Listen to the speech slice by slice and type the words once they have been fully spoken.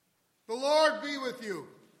The Lord be with you.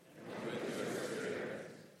 And with your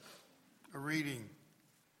spirit. A reading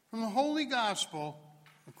from the Holy Gospel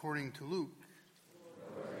according to Luke.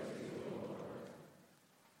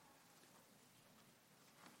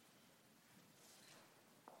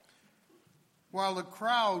 While the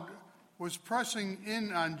crowd was pressing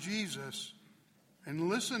in on Jesus and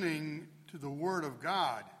listening to the word of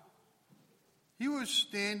God, he was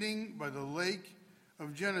standing by the lake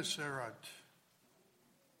of Gennesaret.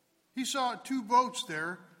 He saw 2 boats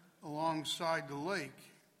there alongside the lake.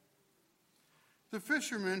 The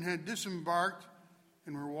fishermen had disembarked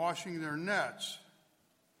and were washing their nets.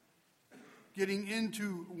 Getting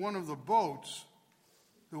into one of the boats,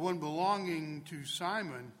 the one belonging to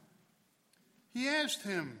Simon, he asked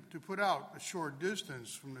him to put out a short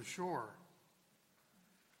distance from the shore.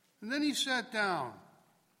 And then he sat down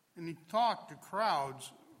and he talked to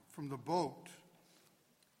crowds from the boat.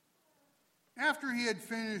 After he had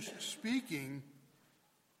finished speaking,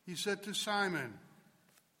 he said to Simon,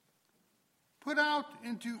 "Put out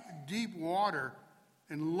into deep water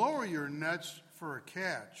and lower your nets for a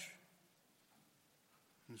catch."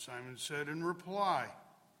 And Simon said in reply,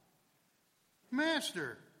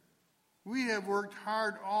 "Master, we have worked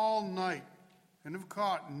hard all night and have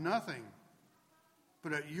caught nothing,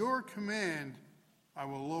 but at your command I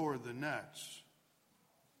will lower the nets."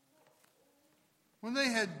 When they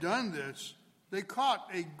had done this, they caught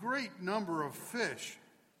a great number of fish,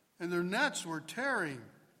 and their nets were tearing.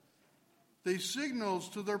 They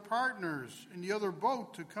signaled to their partners in the other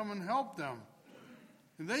boat to come and help them.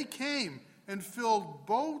 And they came and filled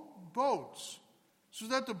both boats, so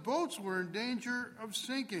that the boats were in danger of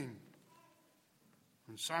sinking.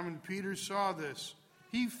 When Simon Peter saw this,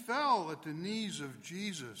 he fell at the knees of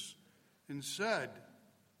Jesus and said,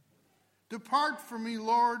 "Depart from me,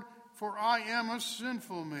 Lord, for I am a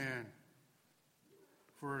sinful man."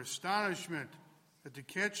 For astonishment at the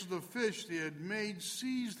catch of the fish they had made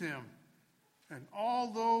seized him and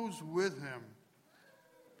all those with him.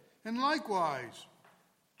 And likewise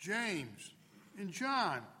James and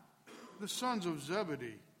John, the sons of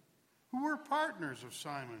Zebedee, who were partners of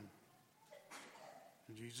Simon.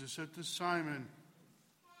 And Jesus said to Simon,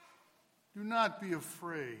 "Do not be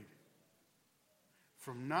afraid.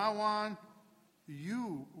 From now on,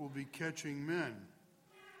 you will be catching men."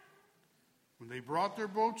 When they brought their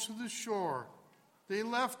boats to the shore, they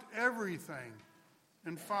left everything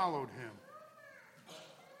and followed him.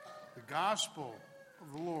 The Gospel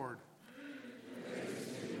of the Lord.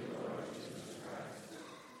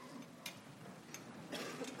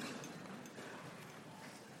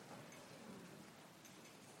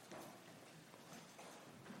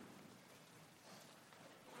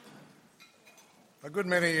 A good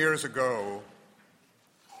many years ago,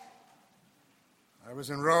 I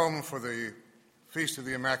was in Rome for the Feast of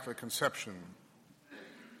the Immaculate Conception.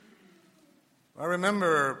 I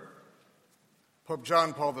remember Pope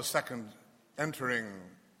John Paul II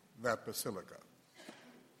entering that basilica.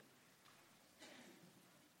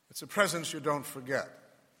 It's a presence you don't forget,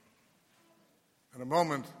 and a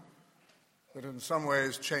moment that in some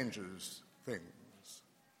ways changes things.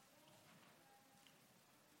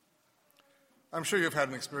 I'm sure you've had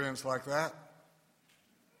an experience like that,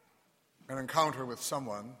 an encounter with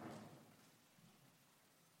someone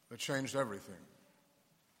that changed everything.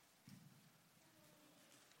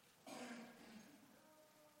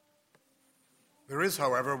 There is,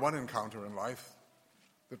 however, one encounter in life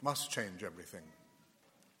that must change everything.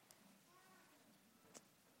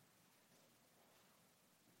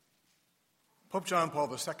 Pope John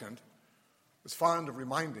Paul II was fond of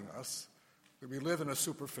reminding us that we live in a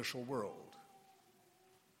superficial world.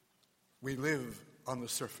 We live on the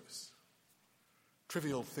surface.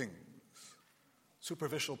 Trivial things,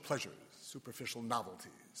 superficial pleasures, superficial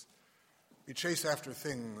novelties. We chase after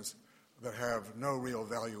things that have no real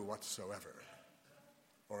value whatsoever.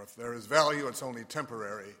 Or if there is value, it's only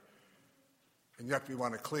temporary, and yet we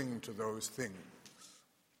want to cling to those things.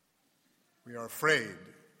 We are afraid,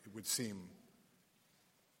 it would seem,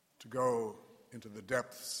 to go into the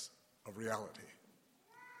depths of reality,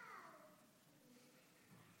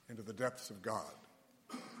 into the depths of God.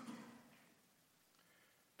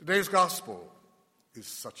 Today's gospel is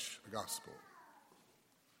such a gospel.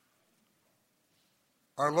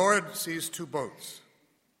 Our Lord sees 2 boats.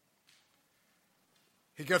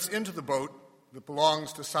 He gets into the boat that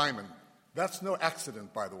belongs to Simon. That's no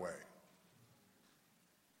accident, by the way.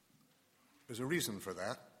 There's a reason for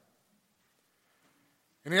that.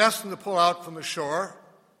 And he asks them to pull out from the shore,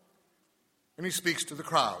 and he speaks to the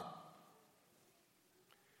crowd.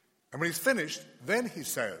 And when he's finished, then he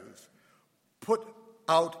says, "Put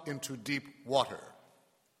out into deep water."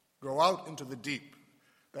 Go out into the deep.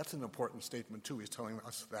 That's an important statement, too. He's telling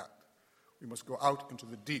us that. We must go out into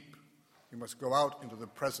the deep. We must go out into the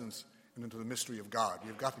presence and into the mystery of God.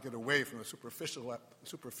 We've got to get away from the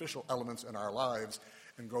superficial elements in our lives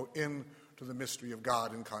and go into the mystery of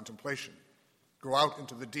God in contemplation. Go out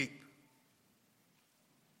into the deep.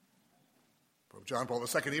 Pope John Paul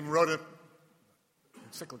II even wrote an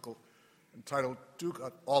encyclical entitled Duc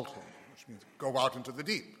ad Altum, which means go out into the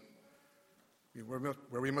deep,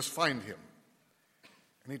 where we must find him.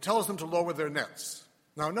 And he tells them to lower their nets.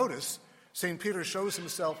 Now notice, St. Peter shows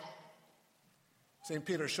himself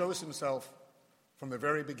from the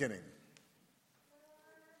very beginning.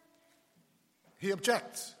 He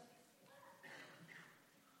objects.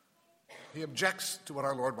 He objects to what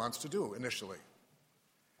our Lord wants to do initially.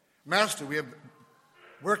 Master, we have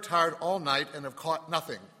worked hard all night and have caught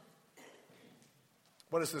nothing.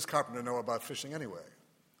 What does this carpenter know about fishing anyway?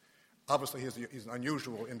 Obviously, he's an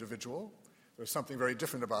unusual individual. There's something very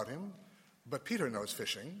different about him. But Peter knows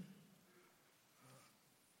fishing.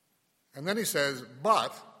 And then he says,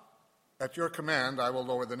 but at your command I will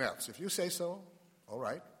lower the nets. If you say so, all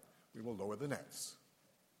right, we will lower the nets.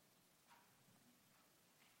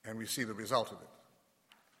 And we see the result of it.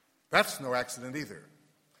 That's no accident either.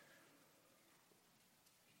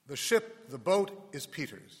 The ship, the boat, is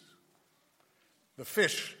Peter's. The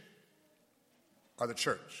fish are the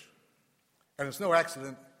church. And it's no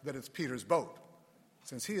accident that it's Peter's boat,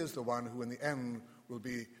 since he is the one who in the end will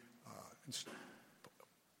be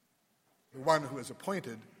the one who is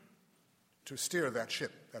appointed to steer that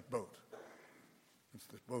ship, that boat.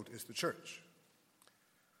 The boat is the church.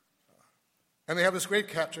 And they have this great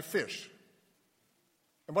catch of fish.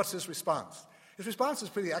 And what's his response? His response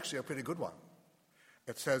is actually a pretty good one.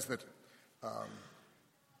 It says that,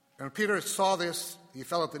 and Peter saw this, he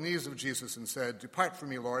fell at the knees of Jesus and said, "Depart from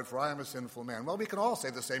me, Lord, for I am a sinful man." Well, we can all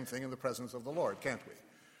say the same thing in the presence of the Lord, can't we?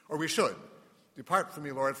 Or we should. "Depart from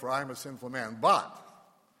me, Lord, for I am a sinful man." But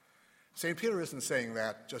St. Peter isn't saying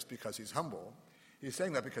that just because he's humble. He's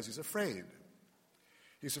saying that because he's afraid.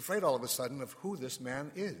 He's afraid all of a sudden of who this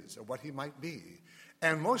man is or what he might be.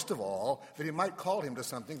 And most of all, that he might call him to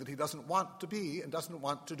something that he doesn't want to be and doesn't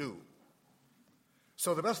want to do.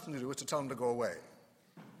 So the best thing to do is to tell him to go away.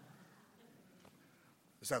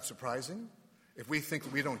 Is that surprising? If we think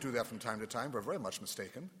that we don't do that from time to time, we're very much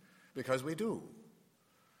mistaken, because we do.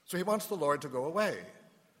 So he wants the Lord to go away,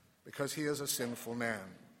 because he is a sinful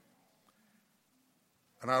man.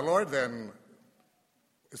 And our Lord then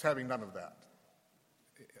is having none of that.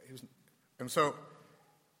 And so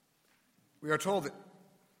we are told that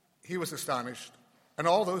he was astonished, and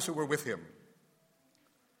all those who were with him.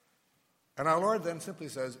 And our Lord then simply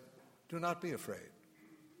says, "Do not be afraid."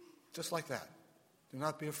 Just like that. Do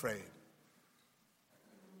not be afraid.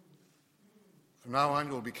 From now on,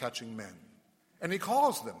 you will be catching men. And he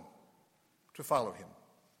calls them to follow him.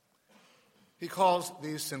 He calls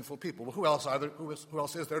these sinful people. Well, who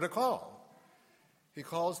else is there to call? He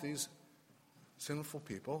calls these sinful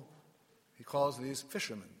people. He calls these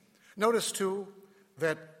fishermen. Notice, too,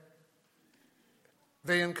 that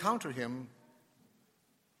they encounter him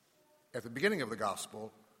at the beginning of the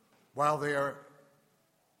gospel while they are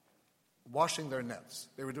washing their nets.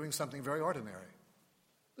 They were doing something very ordinary.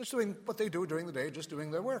 They're doing what they do during the day, just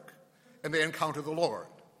doing their work. And they encounter the Lord,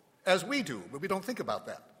 as we do, but we don't think about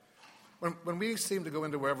that. When we seem to go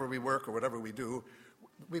into wherever we work or whatever we do,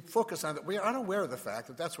 we focus on that. We are unaware of the fact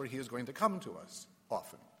that that's where he is going to come to us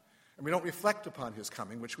often. And we don't reflect upon his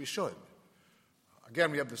coming, which we should.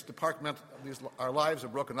 Again, we have this our lives are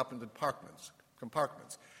broken up into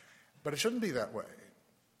compartments. But it shouldn't be that way.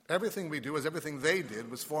 Everything we do, as everything they did,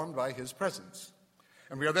 was formed by his presence.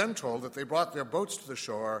 And we are then told that they brought their boats to the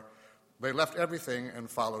shore, they left everything and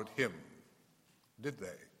followed him. Did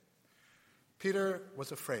they? Peter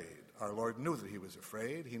was afraid. Our Lord knew that he was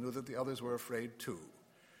afraid. He knew that the others were afraid too.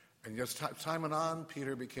 And just time and on,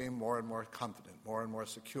 Peter became more and more confident, more and more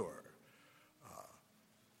secure.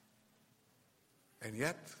 And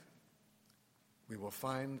yet, we will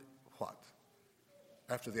find what?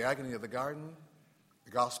 After the agony of the garden,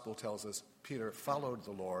 the gospel tells us Peter followed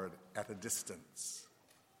the Lord at a distance.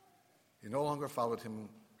 He no longer followed him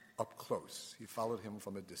up close. He followed him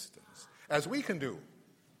from a distance, as we can do.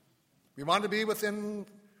 We want to be within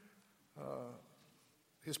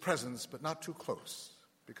his presence, but not too close,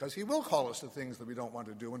 because he will call us to things that we don't want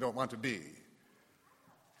to do and don't want to be.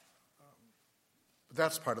 But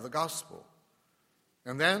that's part of the gospel.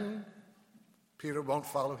 And then Peter won't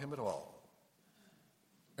follow him at all.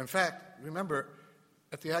 In fact, remember,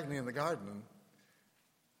 at the agony in the garden,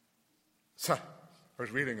 I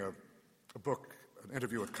was reading a book, an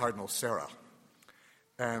interview with Cardinal Sarah,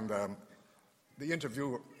 And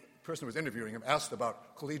the person who was interviewing him asked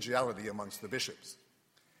about collegiality amongst the bishops.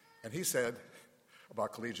 And he said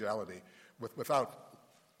about collegiality, without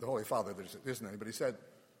the Holy Father, there isn't any, but he said,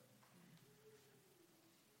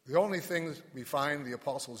 the only thing we find the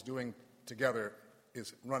apostles doing together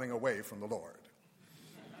is running away from the Lord.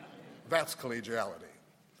 That's collegiality.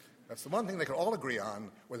 That's the one thing they could all agree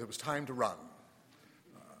on, whether it was time to run.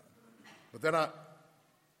 But then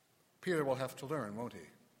Peter will have to learn, won't he?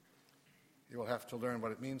 He will have to learn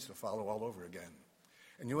what it means to follow all over again.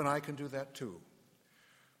 And you and I can do that too.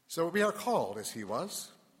 So we are called, as he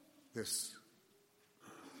was, this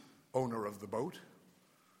owner of the boat,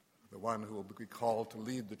 the one who will be called to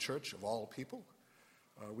lead the church of all people.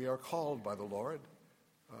 We are called by the Lord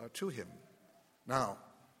to him. Now,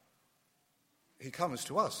 he comes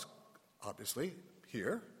to us, obviously,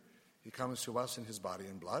 here. He comes to us in his body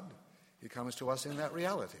and blood. He comes to us in that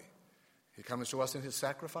reality. He comes to us in his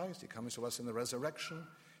sacrifice. He comes to us in the resurrection.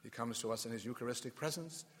 He comes to us in his Eucharistic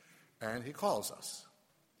presence. And he calls us.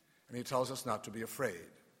 And he tells us not to be afraid.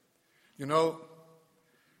 You know,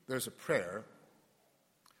 there's a prayer,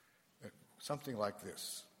 something like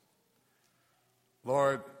this.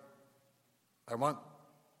 Lord, I want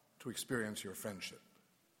to experience your friendship.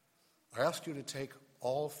 I ask you to take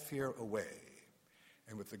all fear away,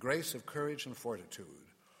 and with the grace of courage and fortitude,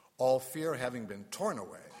 all fear having been torn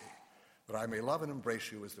away, that I may love and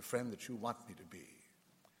embrace you as the friend that you want me to be.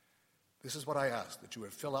 This is what I ask, that you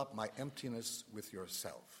would fill up my emptiness with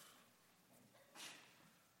yourself.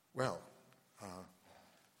 Well,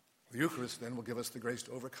 the Eucharist then will give us the grace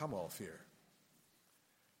to overcome all fear.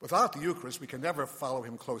 Without the Eucharist, we can never follow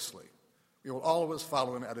him closely. We will always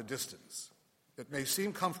follow him at a distance. It may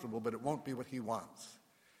seem comfortable, but it won't be what he wants.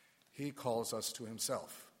 He calls us to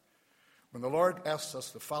himself. When the Lord asks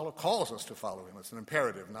us to follow, calls us to follow him, it's an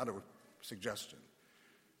imperative, not a suggestion.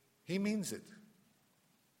 He means it.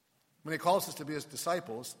 When he calls us to be his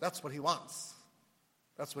disciples, that's what he wants.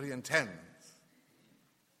 That's what he intends.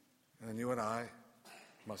 And then you and I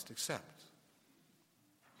must accept.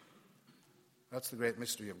 That's the great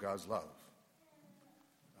mystery of God's love,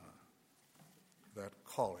 that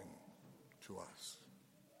calling to us.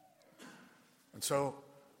 And so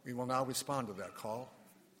we will now respond to that call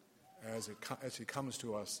as he comes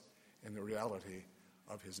to us in the reality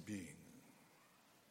of his being.